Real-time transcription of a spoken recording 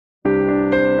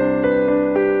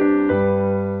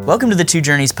Welcome to the Two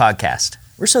Journeys podcast.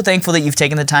 We're so thankful that you've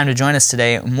taken the time to join us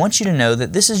today and want you to know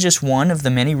that this is just one of the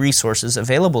many resources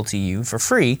available to you for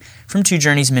free from Two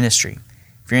Journeys Ministry.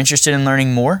 If you're interested in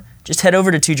learning more, just head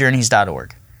over to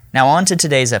twojourneys.org. Now on to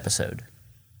today's episode.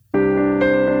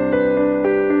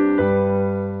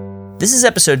 This is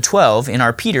episode 12 in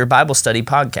our Peter Bible Study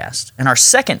podcast, and our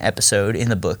second episode in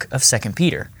the book of 2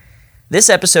 Peter. This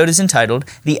episode is entitled,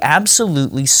 The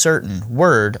Absolutely Certain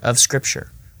Word of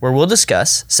Scripture, where we'll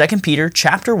discuss 2 Peter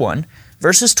chapter 1,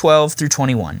 verses 12 through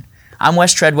 21. I'm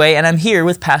Wes Treadway, and I'm here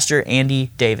with Pastor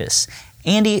Andy Davis.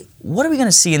 Andy, what are we going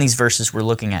to see in these verses we're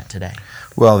looking at today?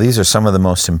 Well, these are some of the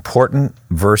most important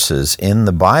verses in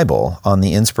the Bible on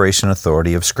the inspiration and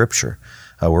authority of Scripture.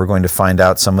 We're going to find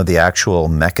out some of the actual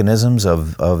mechanisms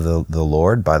of the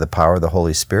Lord by the power of the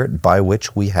Holy Spirit, by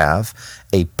which we have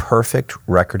a perfect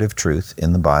record of truth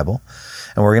in the Bible.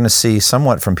 And we're going to see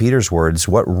somewhat from Peter's words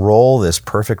what role this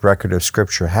perfect record of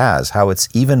Scripture has, how it's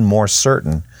even more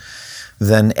certain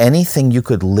than anything you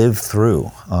could live through,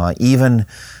 even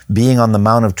being on the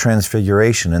Mount of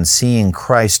Transfiguration and seeing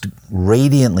Christ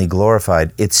radiantly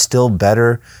glorified. It's still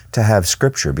better to have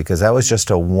Scripture because that was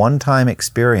just a one-time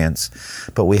experience.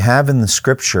 But we have in the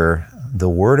Scripture the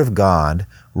Word of God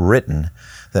written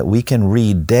that we can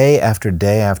read day after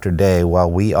day after day while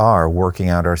we are working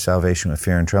out our salvation with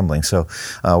fear and trembling. So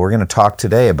we're going to talk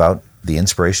today about the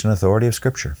inspiration and authority of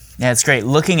Scripture. Yeah, it's great.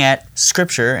 Looking at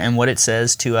Scripture and what it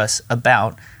says to us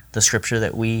about the Scripture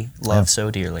that we love so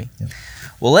dearly. Yeah.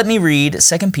 Well, let me read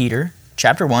 2 Peter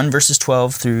chapter 1, verses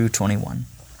 12 through 21.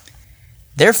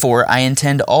 Therefore, I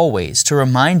intend always to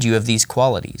remind you of these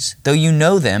qualities, though you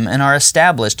know them and are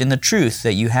established in the truth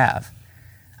that you have.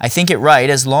 I think it right,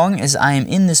 as long as I am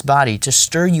in this body, to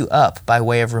stir you up by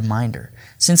way of reminder,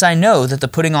 since I know that the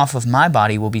putting off of my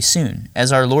body will be soon,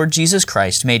 as our Lord Jesus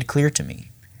Christ made clear to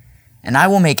me. And I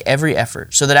will make every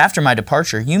effort, so that after my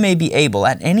departure you may be able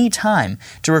at any time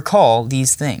to recall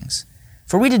these things.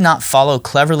 For we did not follow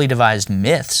cleverly devised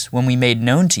myths when we made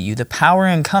known to you the power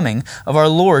and coming of our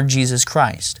Lord Jesus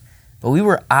Christ, but we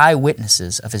were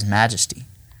eyewitnesses of His majesty.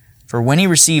 For when He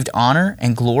received honor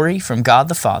and glory from God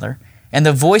the Father, and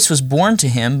the voice was borne to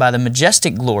Him by the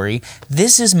majestic glory,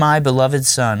 "This is my beloved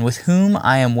Son, with whom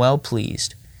I am well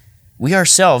pleased." We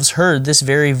ourselves heard this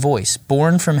very voice,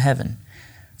 borne from heaven,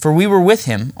 for we were with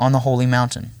Him on the holy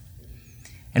mountain.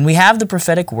 And we have the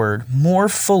prophetic word more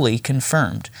fully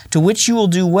confirmed, to which you will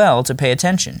do well to pay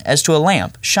attention, as to a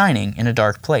lamp shining in a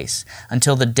dark place,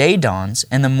 until the day dawns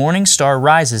and the morning star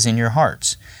rises in your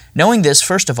hearts. Knowing this,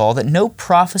 first of all, that no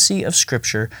prophecy of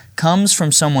Scripture comes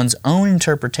from someone's own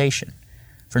interpretation.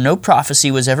 For no prophecy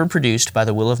was ever produced by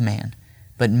the will of man,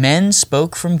 but men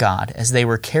spoke from God as they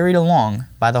were carried along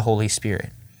by the Holy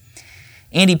Spirit.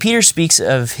 Andy, Peter speaks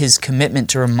of his commitment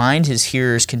to remind his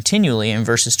hearers continually in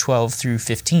verses 12 through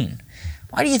 15.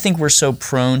 Why do you think we're so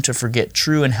prone to forget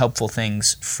true and helpful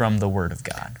things from the Word of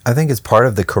God? I think it's part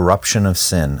of the corruption of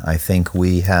sin. I think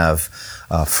we have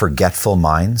forgetful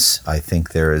minds. I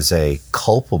think there is a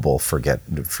culpable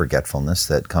forgetfulness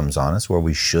that comes on us where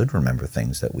we should remember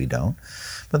things that we don't.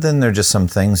 But then there are just some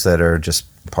things that are just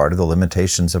part of the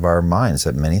limitations of our minds,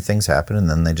 that many things happen and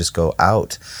then they just go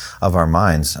out of our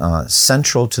minds.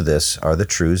 Central to this are the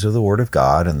truths of the Word of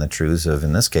God and the truths of,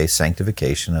 in this case,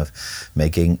 sanctification, of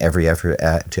making every effort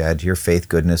to add to your faith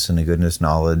goodness, and to goodness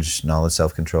knowledge,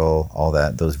 self-control, all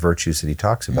that, those virtues that he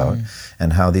talks about,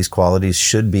 and how these qualities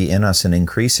should be in us and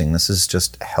increasing. This is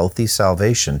just healthy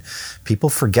salvation. People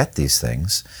forget these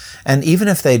things, and even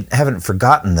if they haven't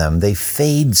forgotten them, they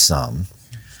fade some.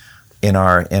 In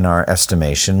our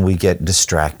estimation, we get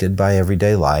distracted by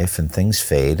everyday life and things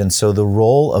fade. And so the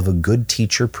role of a good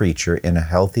teacher-preacher in a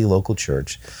healthy local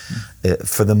church,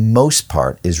 for the most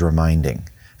part, is reminding.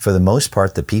 For the most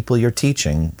part, the people you're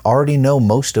teaching already know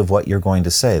most of what you're going to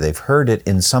say. They've heard it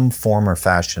in some form or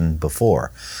fashion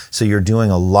before. So you're doing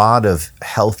a lot of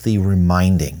healthy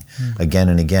reminding again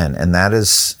and again. And that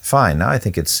is fine. Now, I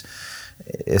think it's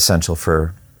essential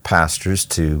for pastors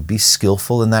to be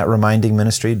skillful in that reminding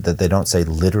ministry, that they don't say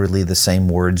literally the same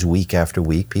words week after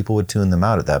week. People would tune them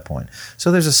out at that point.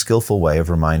 So there's a skillful way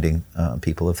of reminding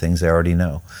people of things they already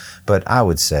know. But I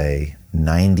would say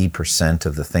 90%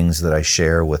 of the things that I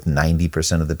share with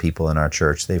 90% of the people in our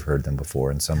church, they've heard them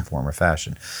before in some form or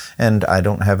fashion. And I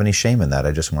don't have any shame in that.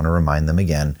 I just want to remind them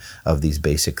again of these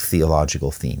basic theological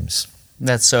themes.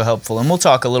 That's so helpful. And we'll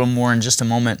talk a little more in just a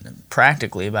moment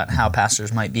practically about how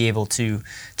pastors might be able to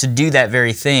do that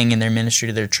very thing in their ministry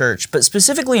to their church. But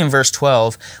specifically in verse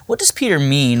 12, what does Peter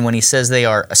mean when he says they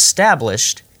are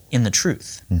established in the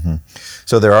truth.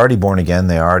 So they're already born again.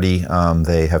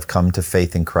 They have come to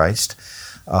faith in Christ.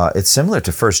 It's similar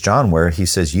to 1 John where he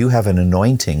says, you have an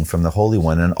anointing from the Holy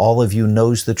One and all of you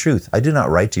knows the truth. I do not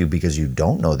write to you because you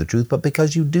don't know the truth, but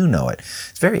because you do know it.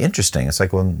 It's very interesting. It's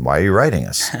like, well, why are you writing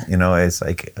us? It's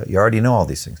like, you already know all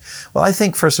these things. Well, I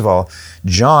think, first of all,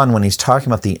 John, when he's talking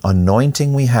about the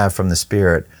anointing we have from the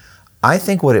Spirit, I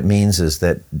think what it means is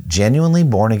that genuinely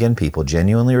born again people,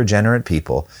 genuinely regenerate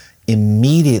people,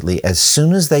 immediately, as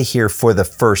soon as they hear for the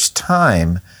first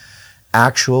time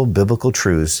actual biblical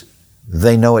truths,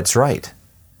 they know it's right.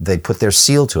 They put their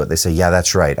seal to it. They say, yeah,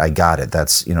 that's right. I got it.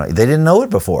 They didn't know it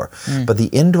before. But the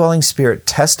indwelling Spirit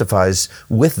testifies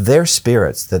with their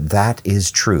spirits that that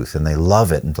is truth, and they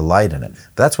love it and delight in it.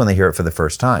 That's when they hear it for the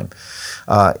first time.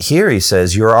 Here he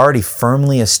says, you're already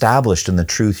firmly established in the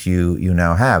truth you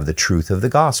now have, the truth of the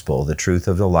gospel, the truth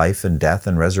of the life and death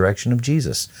and resurrection of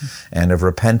Jesus, and of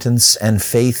repentance and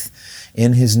faith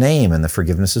in His name and the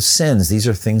forgiveness of sins. These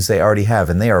are things they already have,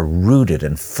 and they are rooted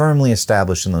and firmly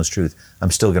established in those truths.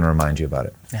 I'm still going to remind you about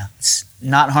it. Yeah, it's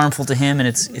not harmful to him, and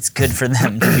it's good for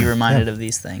them to be reminded of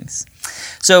these things.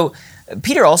 So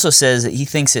Peter also says that he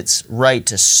thinks it's right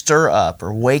to stir up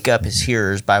or wake up his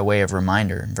hearers by way of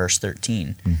reminder in verse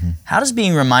 13. How does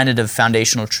being reminded of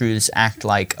foundational truths act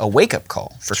like a wake-up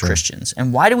call for Christians?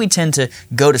 And why do we tend to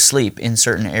go to sleep in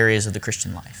certain areas of the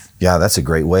Christian life? Yeah, that's a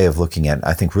great way of looking at,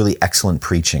 I think, really excellent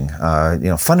preaching.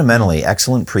 Fundamentally,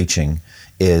 excellent preaching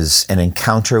is an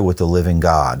encounter with the living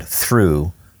God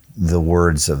through the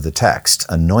words of the text,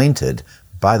 anointed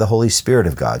by the Holy Spirit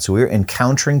of God. So we're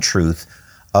encountering truth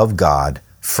of God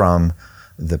from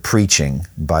the preaching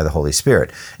by the Holy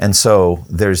Spirit. And so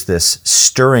there's this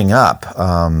stirring up,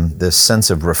 this sense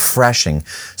of refreshing.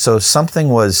 So something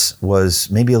was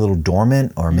maybe a little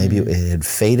dormant, or maybe it had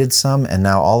faded some, and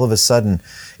now all of a sudden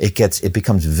it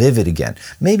becomes vivid again.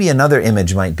 Maybe another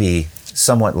image might be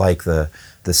somewhat like the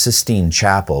Sistine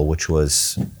Chapel, which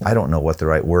was, I don't know what the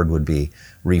right word would be,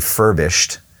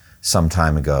 refurbished some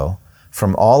time ago,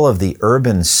 from all of the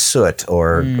urban soot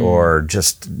or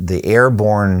just the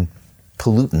airborne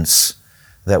pollutants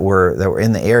that were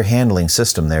in the air handling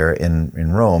system there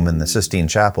in Rome, in the Sistine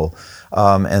Chapel,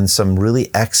 and some really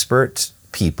expert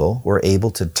people were able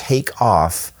to take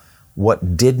off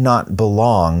what did not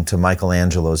belong to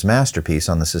Michelangelo's masterpiece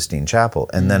on the Sistine Chapel.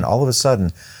 And then all of a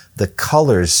sudden, the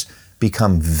colors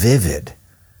become vivid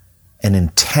and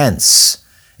intense,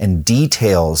 and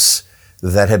details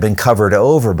that had been covered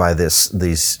over by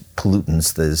these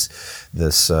pollutants,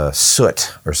 this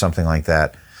soot or something like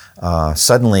that,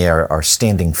 suddenly are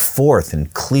standing forth in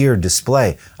clear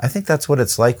display. I think that's what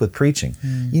it's like with preaching.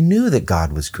 You knew that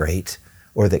God was great,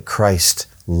 or that Christ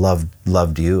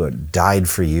loved you and died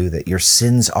for you, that your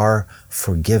sins are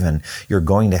forgiven, you're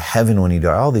going to heaven when you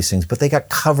die, all these things, but they got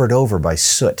covered over by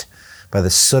soot, by the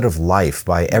soot of life,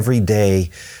 by everyday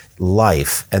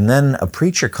life. And then a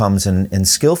preacher comes and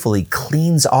skillfully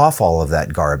cleans off all of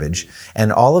that garbage,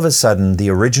 and all of a sudden the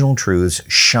original truths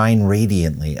shine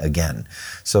radiantly again.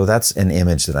 So that's an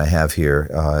image that I have here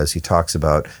as he talks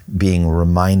about being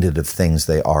reminded of things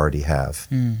they already have.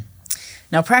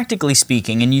 Now, practically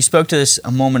speaking, and you spoke to this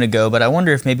a moment ago, but I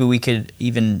wonder if maybe we could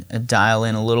even dial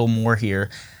in a little more here.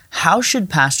 How should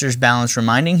pastors balance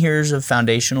reminding hearers of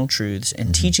foundational truths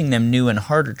and teaching them new and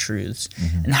harder truths?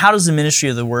 And how does the ministry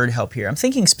of the Word help here? I'm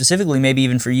thinking specifically maybe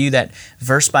even for you, that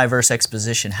verse-by-verse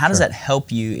exposition. How does that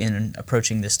help you in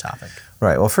approaching this topic?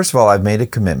 Right. Well, first of all, I've made a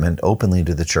commitment openly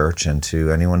to the church and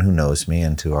to anyone who knows me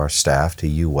and to our staff, to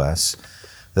you, Wes,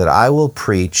 that I will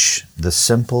preach the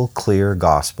simple, clear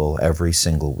gospel every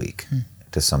single week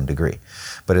to some degree.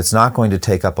 But it's not going to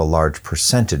take up a large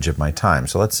percentage of my time.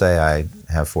 So let's say I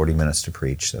have 40 minutes to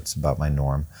preach. That's about my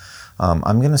norm.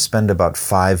 I'm going to spend about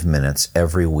 5 minutes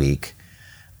every week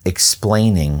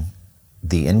explaining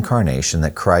the incarnation,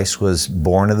 that Christ was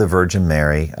born of the Virgin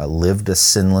Mary, lived a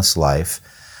sinless life,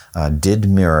 did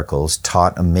miracles,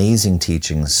 taught amazing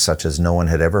teachings such as no one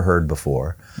had ever heard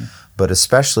before, but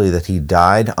especially that he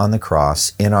died on the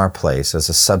cross in our place as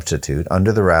a substitute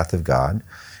under the wrath of God,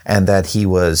 and that he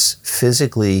was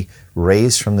physically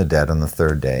raised from the dead on the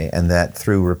third day, and that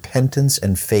through repentance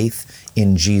and faith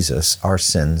in Jesus, our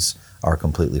sins are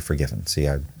completely forgiven. See,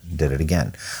 I did it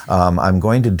again. I'm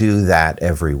going to do that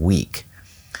every week.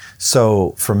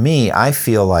 So for me, I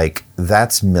feel like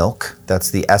that's milk. That's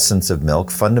the essence of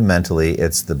milk. Fundamentally,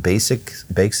 it's the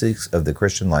basics of the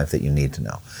Christian life that you need to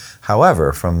know.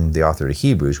 However, from the author of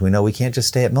Hebrews, we know we can't just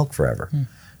stay at milk forever.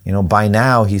 By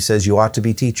now, he says you ought to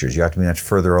be teachers. You ought to be much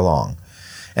further along.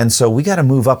 And so we got to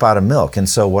move up out of milk. And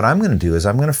so what I'm going to do is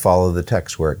I'm going to follow the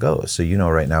text where it goes. So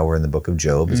right now we're in the book of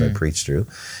Job as I preach through.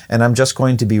 And I'm just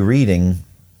going to be reading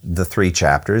the 3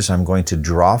 chapters. I'm going to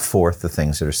draw forth the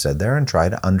things that are said there and try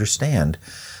to understand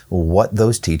what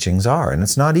those teachings are. And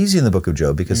it's not easy in the book of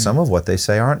Job because some of what they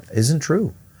say isn't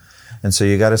true. And so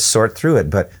you got to sort through it,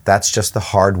 but that's just the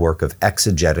hard work of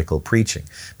exegetical preaching.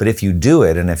 But if you do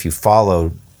it and if you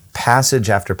follow passage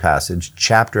after passage,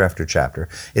 chapter after chapter,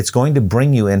 it's going to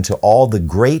bring you into all the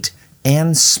great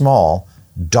and small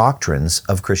doctrines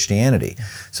of Christianity.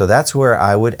 So that's where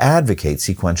I would advocate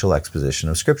sequential exposition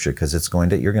of Scripture, because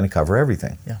you're going to cover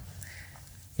everything. Yeah.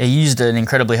 You used an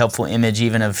incredibly helpful image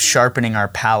even of sharpening our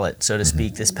palate, so to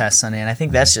speak, this past Sunday. And I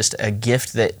think that's just a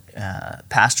gift that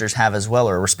pastors have as well,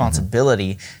 or a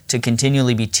responsibility to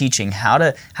continually be teaching how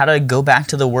to go back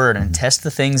to the Word and test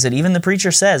the things that even the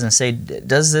preacher says and say,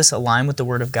 does this align with the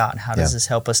Word of God? How does this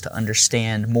help us to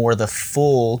understand more the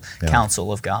full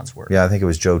counsel of God's Word? Yeah, I think it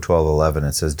was Job 12:11.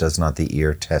 It says, does not the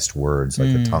ear test words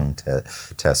like the tongue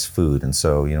tests food? And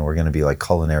so, we're going to be like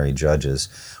culinary judges,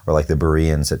 or like the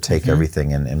Bereans that take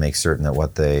everything and make certain that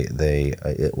what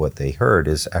they heard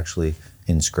is actually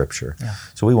in Scripture. Yeah.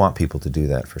 So we want people to do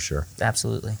that for sure.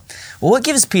 Absolutely. Well, what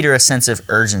gives Peter a sense of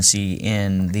urgency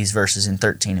in these verses in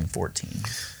 13 and 14?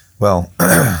 Well,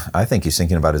 I think he's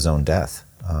thinking about his own death.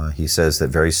 He says that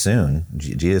very soon,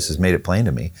 Jesus has made it plain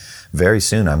to me, very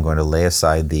soon I'm going to lay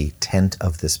aside the tent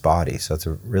of this body. So it's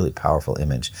a really powerful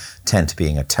image, tent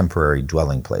being a temporary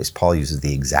dwelling place. Paul uses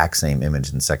the exact same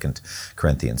image in 2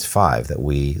 Corinthians 5, that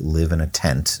we live in a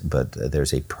tent, but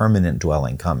there's a permanent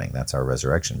dwelling coming. That's our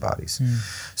resurrection bodies.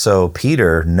 So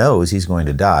Peter knows he's going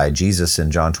to die. Jesus in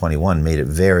John 21 made it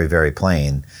very, very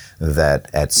plain that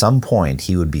at some point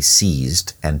he would be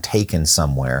seized and taken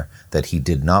somewhere that he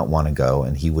did not want to go,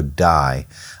 and he would die,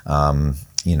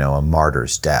 a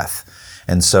martyr's death.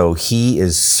 And so he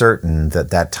is certain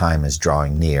that time is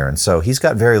drawing near. And so he's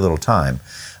got very little time.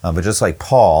 But just like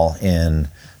Paul in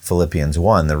Philippians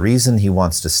 1, the reason he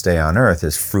wants to stay on earth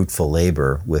is fruitful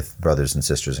labor with brothers and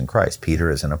sisters in Christ. Peter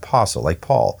is an apostle, like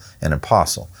Paul, an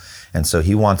apostle. And so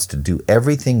he wants to do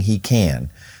everything he can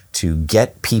to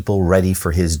get people ready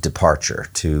for his departure,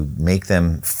 to make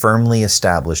them firmly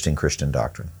established in Christian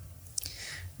doctrine.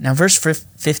 Now, verse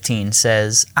 15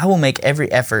 says, I will make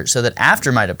every effort so that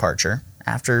after my departure,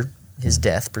 after his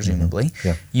death, presumably,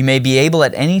 you may be able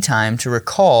at any time to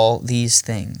recall these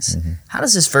things. How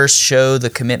does this verse show the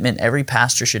commitment every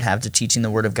pastor should have to teaching the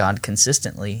Word of God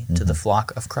consistently to the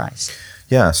flock of Christ?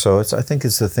 Yeah, so I think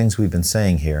it's the things we've been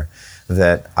saying here,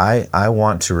 that I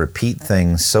want to repeat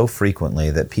things so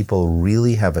frequently that people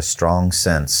really have a strong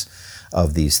sense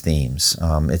of these themes.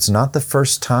 It's not the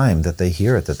first time that they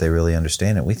hear it that they really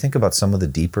understand it. We think about some of the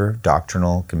deeper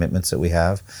doctrinal commitments that we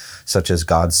have, such as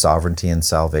God's sovereignty and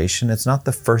salvation. It's not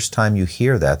the first time you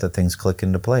hear that things click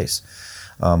into place.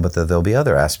 But there'll be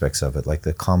other aspects of it, like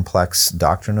the complex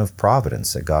doctrine of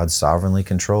providence, that God sovereignly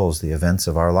controls the events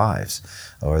of our lives,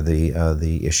 or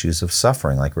the issues of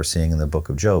suffering, like we're seeing in the book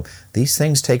of Job. These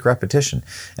things take repetition.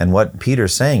 And what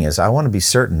Peter's saying is, I want to be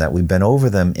certain that we've been over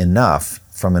them enough,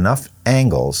 from enough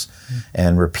angles,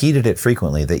 and repeated it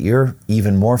frequently, that you're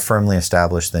even more firmly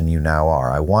established than you now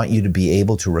are. I want you to be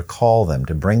able to recall them,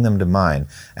 to bring them to mind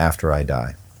after I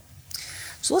die.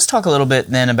 So let's talk a little bit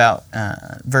then about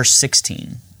verse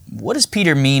 16. What does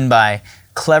Peter mean by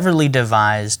cleverly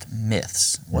devised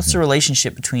myths? What's the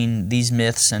relationship between these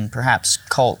myths and perhaps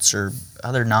cults or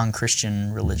other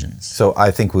non-Christian religions? So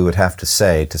I think we would have to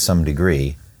say, to some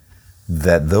degree,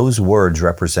 that those words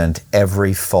represent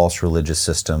every false religious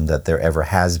system that there ever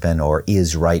has been or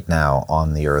is right now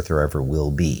on the earth or ever will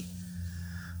be.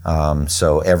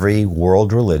 So every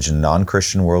world religion,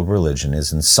 non-Christian world religion,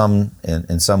 is in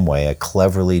some way a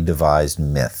cleverly devised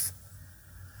myth.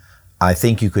 I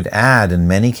think you could add, in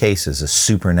many cases, a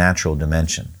supernatural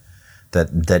dimension,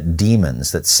 that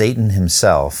demons, that Satan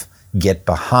himself get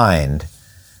behind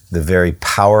the very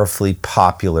powerfully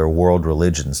popular world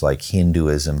religions like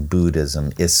Hinduism,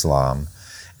 Buddhism, Islam,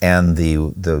 and the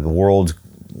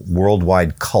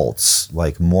worldwide cults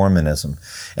like Mormonism,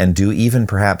 and do even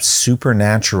perhaps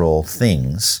supernatural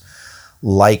things,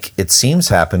 like it seems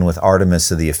happened with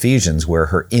Artemis of the Ephesians, where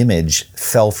her image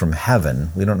fell from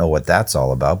heaven. We don't know what that's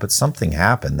all about, but something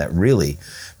happened that really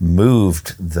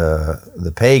moved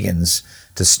the pagans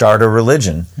to start a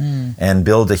religion and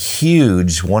build a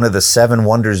huge, one of the 7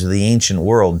 wonders of the ancient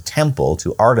world, temple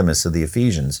to Artemis of the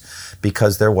Ephesians,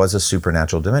 because there was a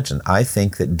supernatural dimension. I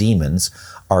think that demons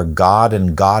are god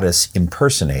and goddess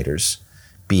impersonators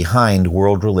behind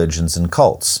world religions and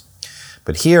cults.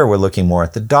 But here we're looking more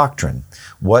at the doctrine.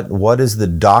 What is the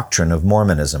doctrine of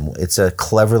Mormonism? It's a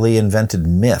cleverly invented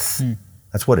myth.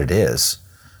 That's what it is.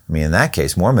 I mean, in that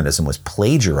case, Mormonism was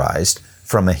plagiarized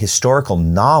from a historical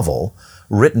novel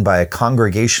written by a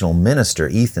congregational minister,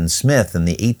 Ethan Smith, in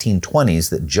the 1820s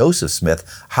that Joseph Smith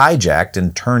hijacked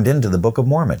and turned into the Book of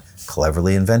Mormon.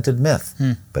 Cleverly invented myth,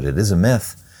 but it is a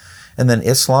myth. And then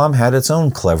Islam had its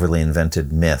own cleverly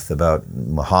invented myth about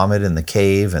Muhammad in the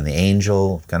cave and the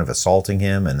angel kind of assaulting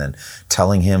him and then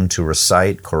telling him to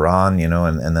recite Quran,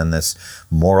 and then this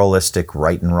moralistic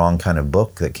right and wrong kind of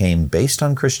book that came based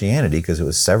on Christianity because it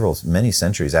was many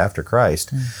centuries after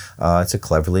Christ. It's a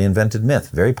cleverly invented myth,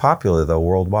 very popular though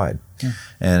worldwide,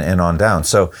 and on down.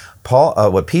 So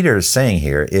what Peter is saying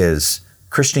here is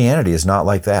Christianity is not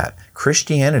like that.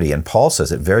 Christianity, and Paul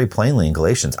says it very plainly in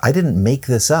Galatians, I didn't make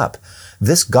this up.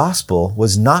 This gospel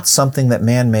was not something that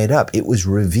man made up. It was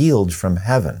revealed from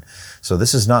heaven. So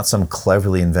this is not some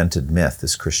cleverly invented myth,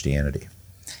 this Christianity.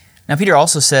 Now, Peter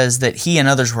also says that he and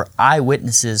others were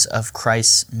eyewitnesses of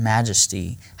Christ's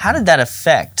majesty. How did that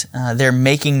affect their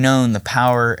making known the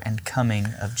power and coming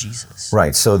of Jesus?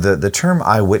 Right. So the term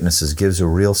eyewitnesses gives a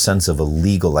real sense of a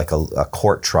legal, like a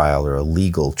court trial or a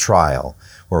legal trial,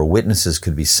 where witnesses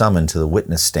could be summoned to the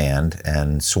witness stand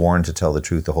and sworn to tell the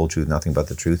truth, the whole truth, nothing but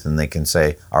the truth, and they can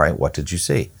say, all right, what did you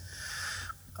see?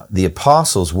 The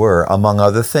apostles were, among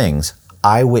other things,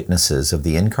 eyewitnesses of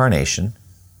the incarnation,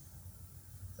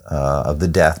 of the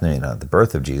death, not the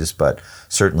birth of Jesus, but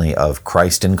certainly of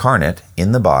Christ incarnate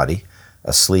in the body,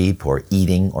 asleep or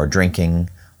eating or drinking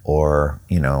or,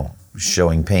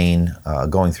 showing pain,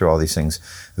 going through all these things.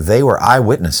 They were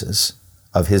eyewitnesses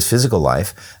of his physical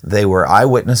life. They were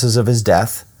eyewitnesses of his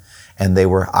death, and they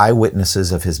were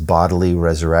eyewitnesses of his bodily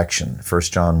resurrection. 1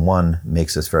 John 1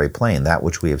 makes this very plain. That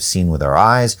which we have seen with our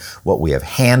eyes, what we have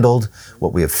handled,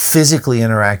 what we have physically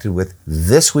interacted with,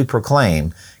 this we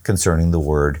proclaim concerning the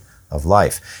word of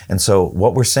life. And so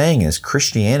what we're saying is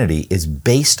Christianity is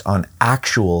based on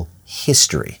actual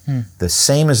history. The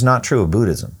same is not true of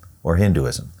Buddhism or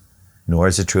Hinduism, nor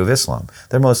is it true of Islam.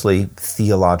 They're mostly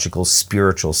theological,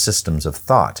 spiritual systems of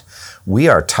thought. We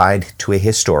are tied to a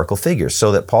historical figure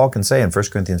so that Paul can say in 1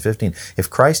 Corinthians 15, if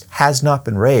Christ has not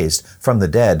been raised from the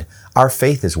dead, our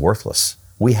faith is worthless.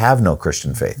 We have no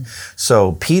Christian faith.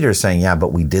 So Peter's saying, yeah,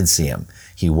 but we did see him.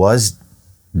 He was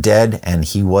dead and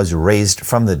he was raised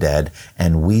from the dead,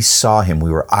 and we saw him.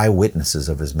 We were eyewitnesses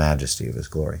of his majesty, of his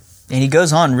glory. And he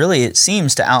goes on, really, it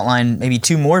seems, to outline maybe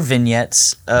two more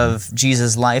vignettes of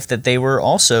Jesus' life that they were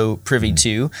also privy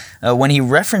to when he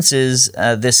references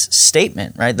this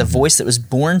statement, right? The voice that was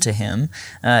born to him.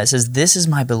 It says, "This is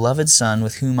my beloved Son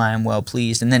with whom I am well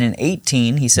pleased." And then in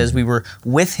 18, he says, "We were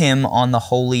with him on the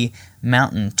holy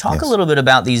mountain." Talk a little bit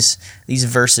about these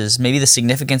verses, maybe the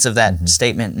significance of that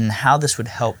statement and how this would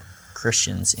help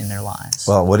Christians in their lives.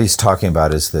 Well, what he's talking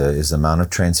about is the Mount of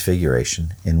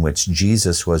Transfiguration, in which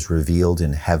Jesus was revealed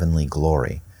in heavenly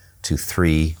glory to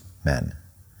three men,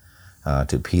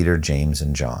 to Peter, James,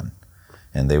 and John.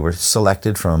 And they were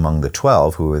selected from among the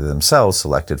 12, who were themselves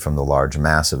selected from the large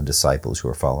mass of disciples who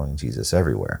were following Jesus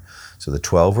everywhere. So the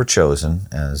 12 were chosen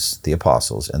as the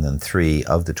apostles, and then 3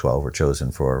 of the 12 were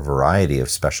chosen for a variety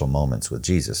of special moments with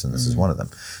Jesus, and this is one of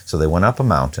them. So they went up a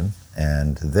mountain,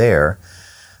 and there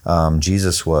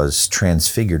Jesus was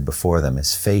transfigured before them.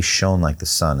 His face shone like the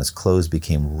sun. His clothes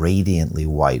became radiantly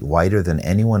white, whiter than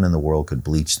anyone in the world could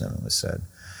bleach them, it was said.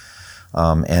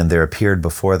 And there appeared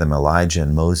before them Elijah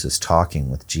and Moses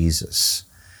talking with Jesus.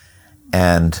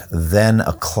 And then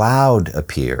a cloud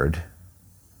appeared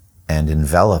and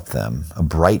enveloped them, a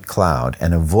bright cloud,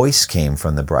 and a voice came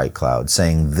from the bright cloud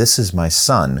saying, "This is my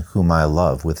Son, whom I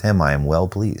love. With him I am well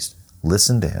pleased.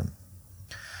 Listen to him."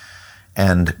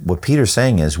 And what Peter's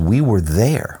saying is, we were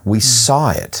there. We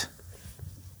saw it.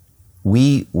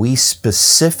 We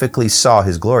specifically saw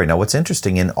his glory. Now, what's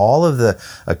interesting, in all of the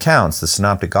accounts, the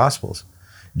Synoptic Gospels,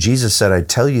 Jesus said, "I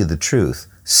tell you the truth,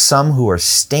 some who are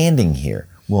standing here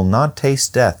will not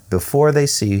taste death before they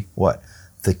see," what?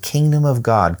 "The kingdom of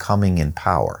God coming in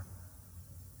power."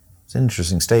 It's an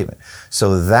interesting statement.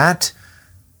 So that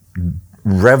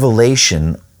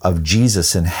revelation of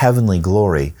Jesus in heavenly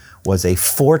glory was a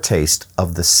foretaste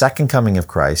of the second coming of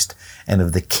Christ and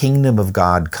of the kingdom of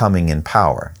God coming in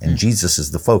power. And Jesus is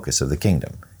the focus of the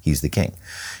kingdom. He's the king.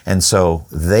 And so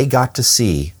they got to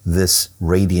see this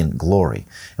radiant glory.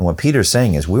 And what Peter's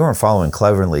saying is, we weren't following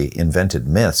cleverly invented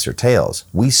myths or tales.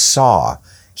 We saw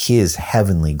his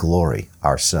heavenly glory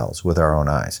ourselves with our own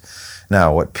eyes.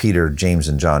 Now, what Peter, James,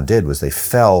 and John did was they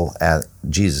fell at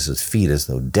Jesus' feet as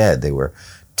though dead. They were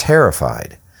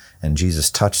terrified. And Jesus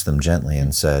touched them gently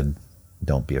and said,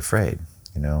 "Don't be afraid."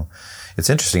 You know, it's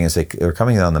interesting, as they were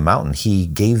coming down the mountain, he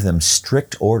gave them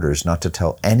strict orders not to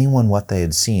tell anyone what they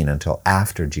had seen until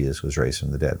after Jesus was raised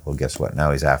from the dead. Well, guess what?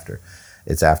 Now he's after.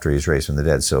 It's after he's raised from the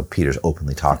dead, so Peter's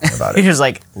openly talking about it. Peter's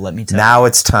like, let me tell you. Now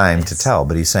it's time to tell,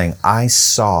 but he's saying, I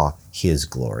saw his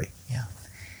glory. Yeah.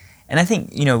 And I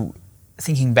think,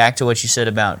 thinking back to what you said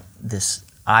about this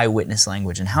eyewitness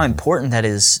language and how important that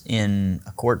is in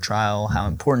a court trial, how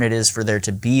important it is for there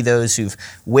to be those who've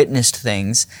witnessed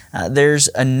things, there's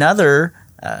another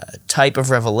type of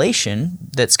revelation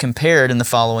that's compared in the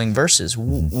following verses.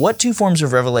 What two forms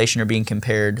of revelation are being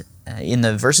compared in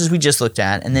the verses we just looked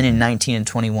at, and then in 19 and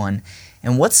 21?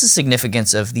 And what's the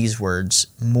significance of these words,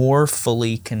 more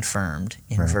fully confirmed,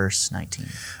 in verse 19?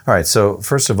 All right, so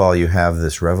first of all, you have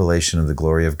this revelation of the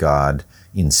glory of God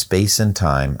in space and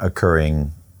time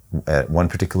occurring at one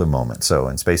particular moment. So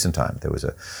in space and time,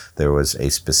 there was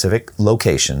a specific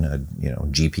location, a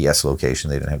GPS location.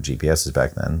 They didn't have GPSs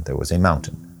back then. There was a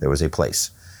mountain, there was a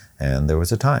place, and there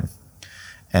was a time.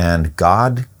 And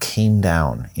God came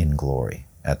down in glory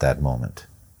at that moment.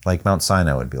 Like Mount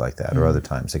Sinai would be like that, or other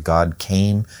times. That God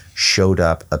came, showed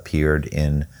up, appeared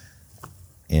in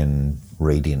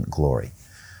radiant glory.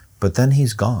 But then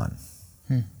he's gone.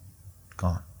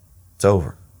 Gone. It's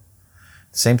over.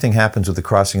 The same thing happens with the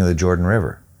crossing of the Jordan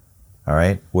River, all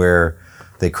right, where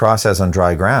they cross as on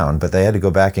dry ground, but they had to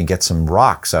go back and get some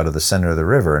rocks out of the center of the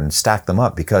river and stack them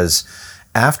up, because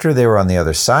after they were on the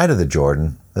other side of the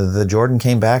Jordan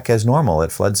came back as normal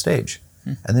at flood stage.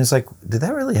 And it's like, did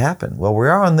that really happen? Well, we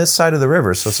are on this side of the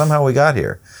river, so somehow we got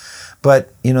here.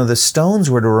 But, the stones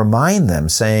were to remind them,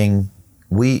 saying,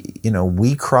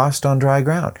 we crossed on dry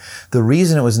ground. The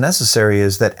reason it was necessary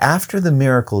is that after the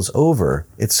miracle's over,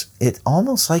 it's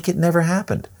almost like it never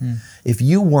happened. If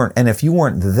you weren't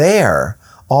there,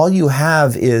 all you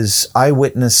have is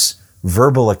eyewitness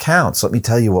verbal accounts. Let me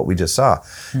tell you what we just saw.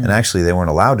 And actually, they weren't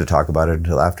allowed to talk about it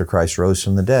until after Christ rose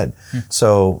from the dead.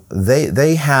 So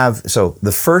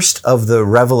the first of the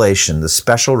revelation, the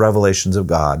special revelations of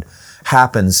God,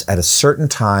 happens at a certain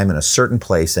time in a certain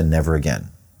place and never again.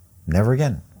 Never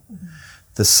again.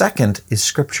 The second is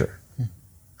Scripture,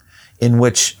 in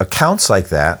which accounts like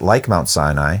that, like Mount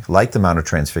Sinai, like the Mount of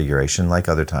Transfiguration, like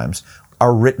other times,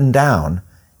 are written down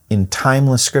in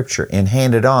timeless Scripture and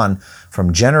handed on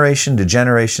from generation to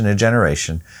generation to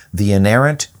generation, the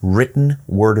inerrant written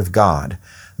Word of God.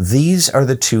 These are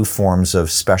the two forms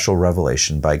of special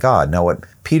revelation by God. Now, what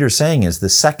Peter's saying is the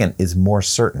second is more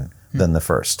certain than the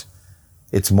first.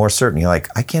 It's more certain. You're like,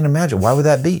 I can't imagine. Why would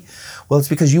that be? Well, it's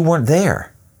because you weren't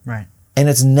there. Right. And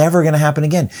it's never going to happen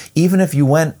again. Even if you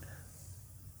went,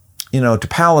 to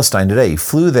Palestine today, you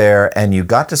flew there and you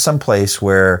got to some place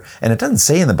where, and it doesn't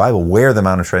say in the Bible where the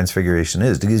Mount of Transfiguration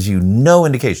is. It gives you no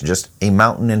indication, just a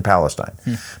mountain in Palestine.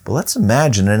 But let's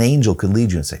imagine an angel could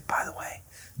lead you and say, by the way,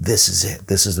 this is it.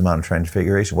 This is the Mount of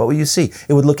Transfiguration. What would you see?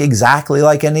 It would look exactly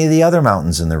like any of the other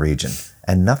mountains in the region.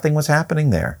 And nothing was happening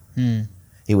there.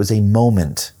 It was a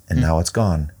moment, and now it's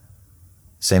gone.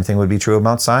 Same thing would be true of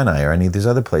Mount Sinai or any of these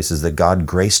other places that God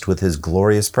graced with his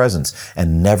glorious presence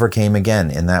and never came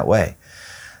again in that way.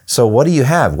 So what do you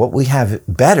have? What we have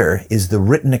better is the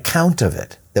written account of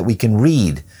it that we can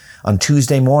read on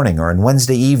Tuesday morning or on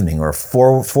Wednesday evening or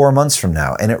four months from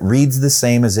now. And it reads the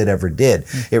same as it ever did.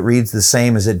 It reads the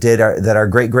same as it did that our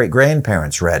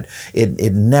great-great-grandparents read.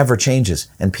 It never changes.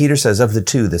 And Peter says of the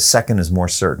two, the second is more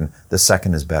certain. The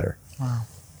second is better. Wow.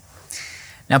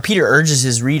 Now, Peter urges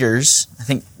his readers, I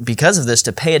think because of this,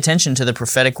 to pay attention to the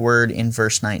prophetic word in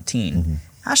verse 19.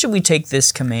 How should we take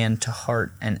this command to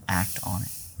heart and act on it?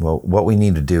 Well, what we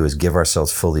need to do is give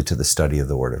ourselves fully to the study of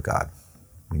the Word of God.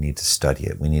 We need to study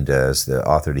it. We need to, as the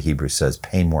author to Hebrews says,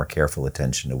 pay more careful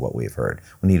attention to what we've heard.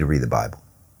 We need to read the Bible.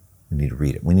 We need to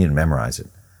read it. We need to memorize it.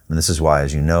 And this is why,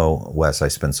 as you know, Wes, I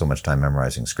spend so much time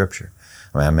memorizing Scripture.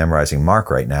 I'm memorizing Mark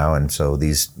right now, and so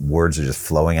these words are just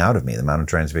flowing out of me. The Mount of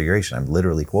Transfiguration, I'm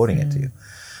literally quoting it to you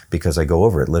because I go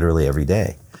over it literally every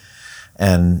day.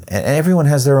 And everyone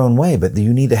has their own way, but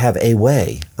you need to have a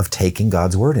way of taking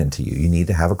God's Word into you. You need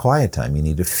to have a quiet time. You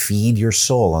need to feed your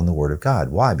soul on the Word of God.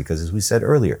 Why? Because as we said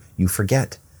earlier, you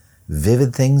forget.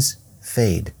 Vivid things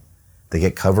fade. They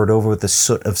get covered over with the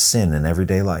soot of sin in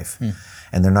everyday life.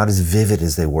 And they're not as vivid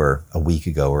as they were a week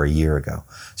ago or a year ago.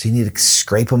 So you need to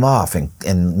scrape them off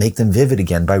and make them vivid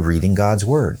again by reading God's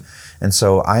Word. And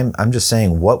so I'm just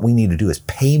saying what we need to do is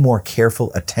pay more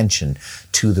careful attention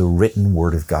to the written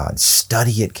Word of God.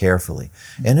 Study it carefully.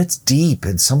 And it's deep,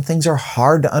 and some things are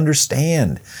hard to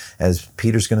understand, as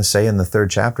Peter's going to say in the 3rd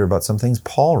chapter about some things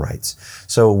Paul writes.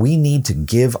 So we need to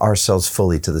give ourselves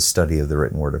fully to the study of the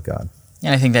written Word of God.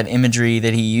 And I think that imagery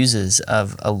that he uses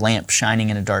of a lamp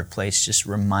shining in a dark place just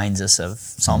reminds us of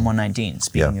Psalm 119,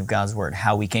 speaking of God's word,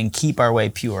 how we can keep our way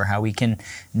pure, how we can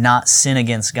not sin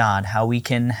against God, how we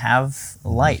can have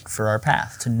light for our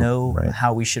path, to know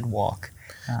how we should walk.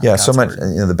 God's so much.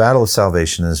 The battle of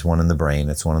salvation is one in the brain,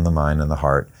 it's one in the mind and the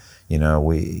heart.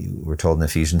 We're told in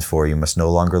Ephesians 4, you must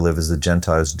no longer live as the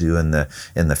Gentiles do in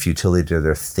the futility of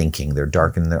their thinking. They're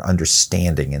darkened in their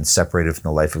understanding and separated from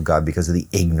the life of God because of the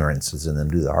ignorance that's in them,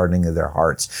 due to the hardening of their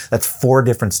hearts. That's 4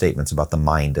 different statements about the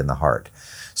mind and the heart.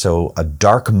 So a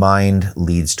dark mind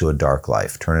leads to a dark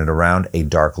life. Turn it around, a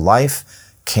dark life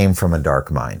came from a dark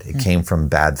mind. It came from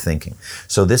bad thinking.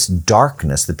 So this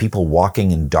darkness, the people walking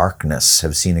in darkness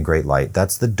have seen a great light.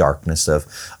 That's the darkness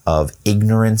of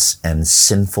ignorance and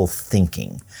sinful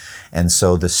thinking. And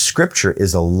so the scripture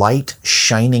is a light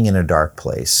shining in a dark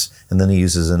place. And then he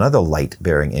uses another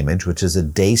light-bearing image, which is a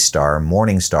day star, a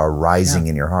morning star rising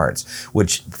in your hearts,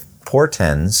 which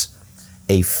portends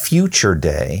a future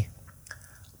day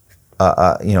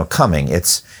coming.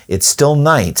 It's still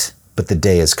night, but the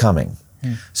day is coming.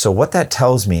 So what that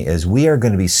tells me is we are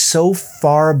going to be so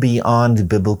far beyond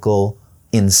biblical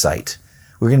insight.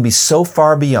 We're going to be so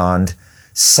far beyond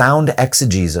sound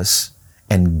exegesis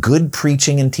and good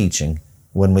preaching and teaching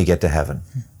when we get to heaven.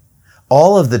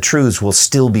 All of the truths will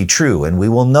still be true and we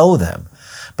will know them.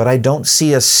 But I don't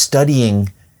see us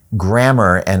studying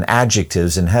grammar and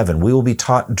adjectives in heaven. We will be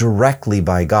taught directly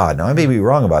by God. Now, I may be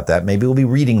wrong about that. Maybe we'll be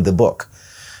reading the book.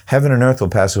 Heaven and earth will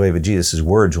pass away, but Jesus'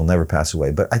 words will never pass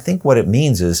away. But I think what it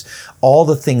means is all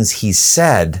the things he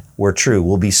said were true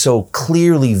will be so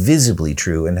clearly, visibly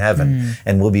true in heaven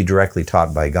and will be directly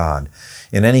taught by God.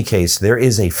 In any case, there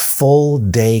is a full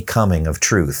day coming of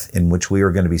truth in which we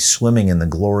are going to be swimming in the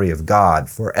glory of God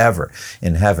forever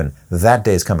in heaven. That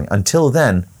day is coming. Until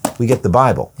then, we get the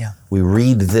Bible. Yeah. We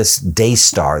read this day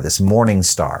star, this morning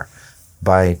star,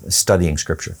 by studying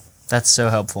Scripture. That's so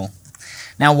helpful.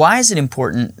 Now, why is it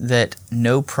important that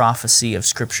no prophecy of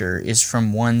Scripture is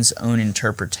from one's own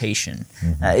interpretation?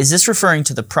 Is this referring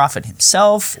to the prophet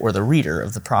himself or the reader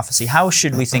of the prophecy? How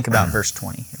should we think about verse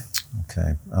 20 here?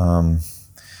 Okay.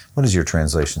 What does your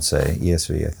translation say?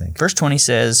 ESV, I think. Verse 20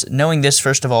 says, knowing this,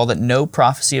 first of all, that no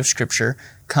prophecy of Scripture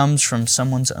comes from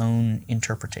someone's own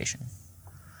interpretation.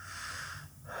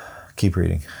 Keep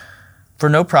reading. For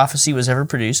no prophecy was ever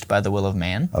produced by the will of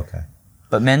man. Okay.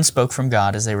 But men spoke from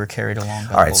God as they were carried along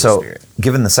by All right, the Holy Spirit.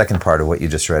 Given the second part of what you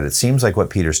just read, it seems like what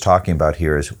Peter's talking about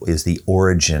here is the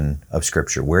origin of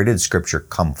Scripture. Where did Scripture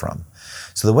come from?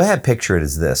 So the way I picture it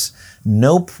is this.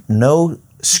 No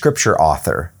Scripture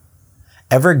author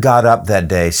ever got up that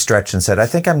day, stretched, and said, I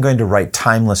think I'm going to write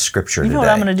timeless Scripture today. You know what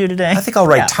I'm going to do today? I think I'll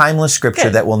write timeless Scripture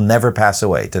that will never pass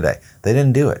away today. They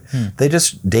didn't do it.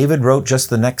 David wrote just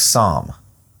the next Psalm.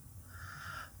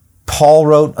 Paul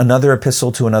wrote another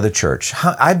epistle to another church.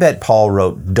 I bet Paul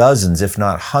wrote dozens, if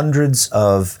not hundreds,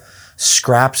 of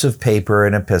scraps of paper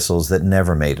and epistles that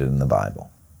never made it in the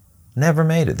Bible. Never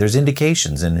made it. There's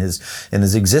indications in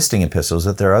his existing epistles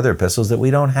that there are other epistles that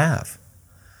we don't have.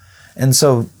 And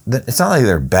so it's not like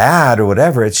they're bad or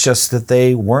whatever. It's just that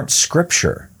they weren't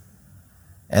Scripture.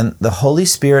 And the Holy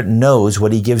Spirit knows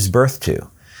what he gives birth to.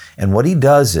 And what he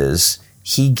does is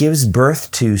he gives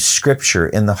birth to Scripture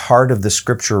in the heart of the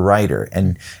Scripture writer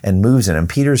and moves in. And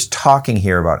Peter's talking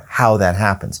here about how that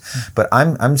happens. But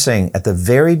I'm saying at the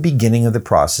very beginning of the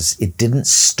process, it didn't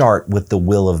start with the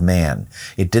will of man.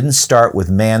 It didn't start with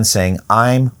man saying,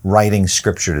 I'm writing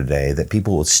Scripture today that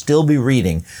people will still be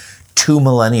reading 2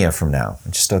 millennia from now.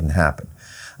 It just doesn't happen.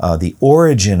 The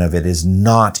origin of it is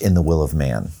not in the will of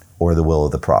man or the will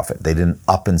of the prophet. They didn't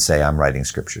up and say, I'm writing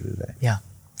Scripture today. Yeah.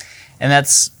 And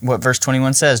that's what verse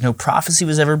 21 says. No prophecy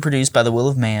was ever produced by the will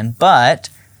of man, but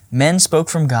men spoke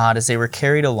from God as they were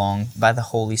carried along by the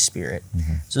Holy Spirit.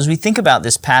 So as we think about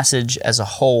this passage as a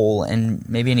whole, and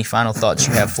maybe any final thoughts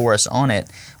you have for us on it,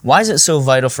 why is it so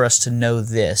vital for us to know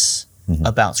this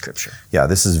about Scripture? Yeah,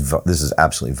 this is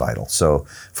absolutely vital. So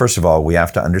first of all, we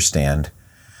have to understand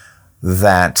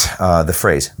that the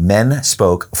phrase, men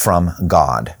spoke from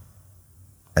God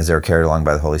as they were carried along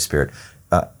by the Holy Spirit,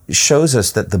 shows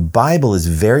us that the Bible is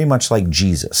very much like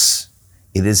Jesus.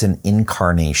 It is an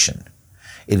incarnation.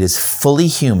 It is fully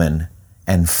human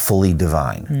and fully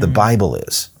divine. The Bible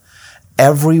is.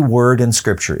 Every word in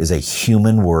Scripture is a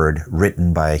human word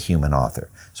written by a human author.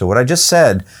 So what I just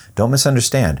said, don't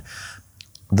misunderstand.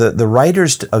 The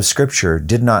writers of Scripture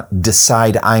did not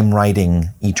decide I'm writing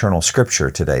eternal Scripture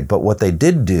today, but what they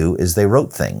did do is they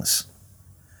wrote things.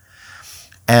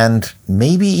 And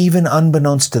maybe even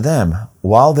unbeknownst to them,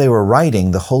 while they were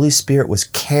writing, the Holy Spirit was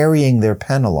carrying their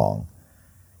pen along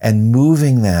and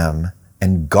moving them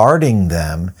and guarding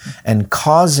them and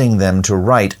causing them to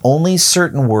write only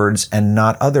certain words and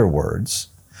not other words.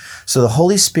 So the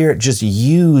Holy Spirit just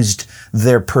used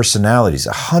their personalities,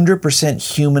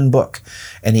 100% human book,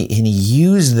 and he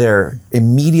used their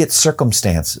immediate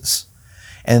circumstances.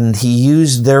 And he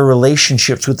used their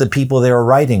relationships with the people they were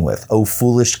writing with. Oh,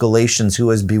 foolish Galatians, who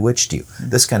has bewitched you?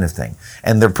 This kind of thing.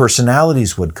 And their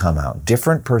personalities would come out,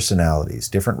 different personalities,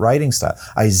 different writing style.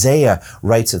 Isaiah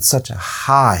writes at such a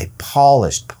high,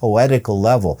 polished, poetical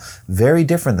level, very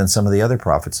different than some of the other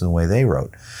prophets in the way they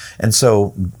wrote. And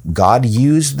so God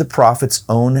used the prophet's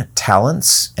own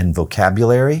talents and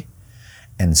vocabulary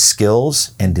and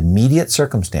skills and immediate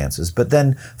circumstances, but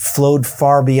then flowed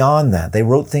far beyond that. They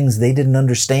wrote things they didn't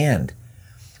understand.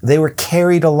 They were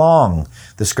carried along,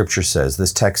 the scripture says,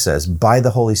 this text says, by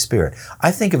the Holy Spirit.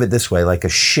 I think of it this way, like a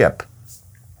ship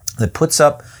that puts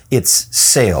up its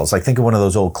sails. Like think of one of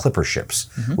those old clipper ships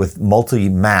with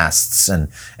multi-masts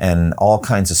and all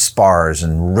kinds of spars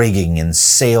and rigging and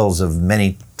sails of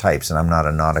many types. And I'm not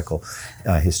a nautical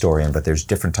historian, but there's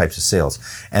different types of sails.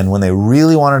 And when they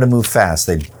really wanted to move fast,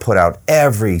 they'd put out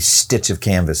every stitch of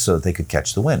canvas so that they could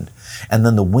catch the wind. And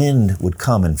then the wind would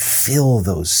come and fill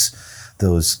those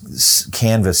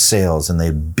canvas sails, and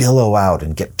they'd billow out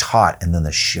and get taut, and then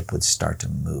the ship would start to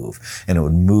move, and it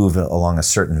would move along a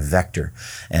certain vector,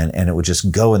 and it would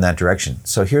just go in that direction.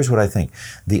 So here's what I think.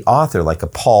 The author, like a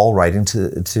Paul writing to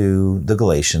the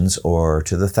Galatians or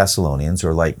to the Thessalonians,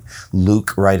 or like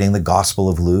Luke writing the Gospel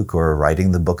of Luke or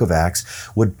writing the book of Acts,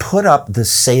 would put up the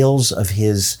sails of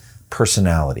his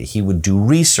personality. He would do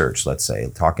research, let's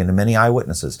say, talking to many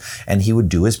eyewitnesses, and he would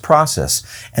do his process.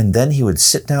 And then he would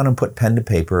sit down and put pen to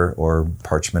paper or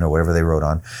parchment or whatever they wrote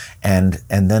on. And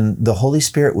then the Holy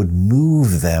Spirit would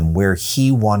move them where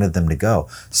he wanted them to go.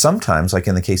 Sometimes, like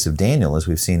in the case of Daniel, as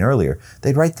we've seen earlier,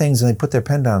 they'd write things and they'd put their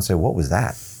pen down and say, what was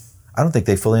that? I don't think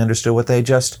they fully understood what they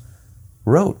just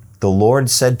wrote. The Lord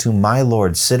said to my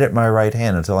Lord, sit at my right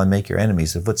hand until I make your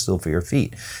enemies a footstool for your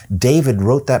feet. David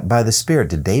wrote that by the Spirit.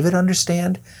 Did David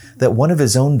understand that one of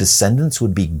his own descendants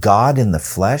would be God in the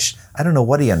flesh? I don't know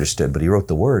what he understood, but he wrote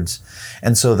the words.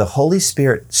 And so the Holy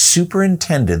Spirit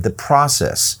superintended the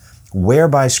process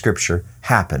whereby Scripture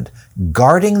happened,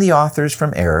 guarding the authors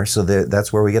from error. So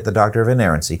that's where we get the doctrine of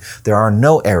inerrancy. There are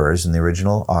no errors in the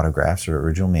original autographs or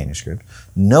original manuscript,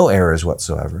 no errors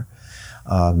whatsoever.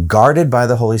 Guarded by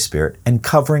the Holy Spirit and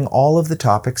covering all of the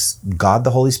topics God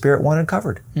the Holy Spirit wanted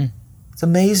covered. It's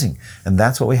amazing. And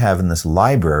that's what we have in this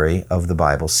library of the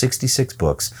Bible, 66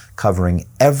 books covering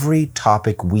every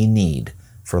topic we need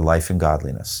for life and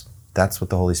godliness. That's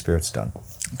what the Holy Spirit's done.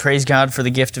 Praise God for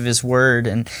the gift of His Word.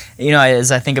 And,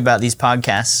 as I think about these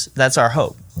podcasts, that's our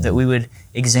hope, that we would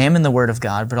examine the Word of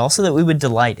God, but also that we would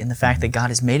delight in the fact that God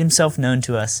has made Himself known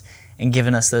to us and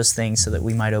given us those things so that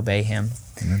we might obey Him.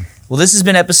 Amen. Well, this has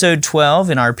been episode 12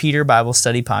 in our Peter Bible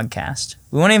Study podcast.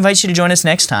 We want to invite you to join us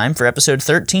next time for episode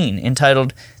 13,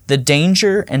 entitled The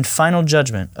Danger and Final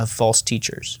Judgment of False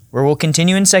Teachers, where we'll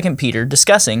continue in 2 Peter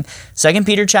discussing 2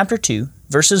 Peter chapter 2,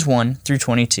 verses 1 through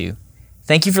 22.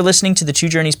 Thank you for listening to the Two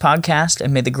Journeys podcast,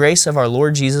 and may the grace of our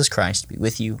Lord Jesus Christ be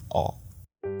with you all.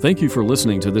 Thank you for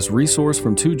listening to this resource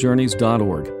from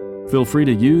twojourneys.org. Feel free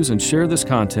to use and share this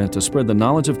content to spread the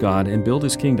knowledge of God and build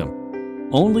His kingdom.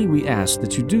 Only we ask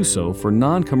that you do so for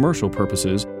non-commercial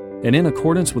purposes and in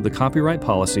accordance with the copyright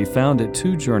policy found at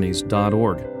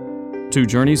twojourneys.org. Two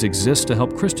Journeys exists to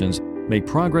help Christians make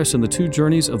progress in the two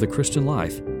journeys of the Christian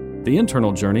life, the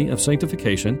internal journey of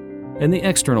sanctification and the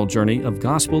external journey of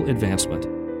gospel advancement.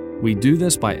 We do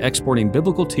this by exporting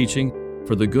biblical teaching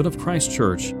for the good of Christ's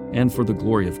church and for the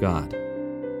glory of God.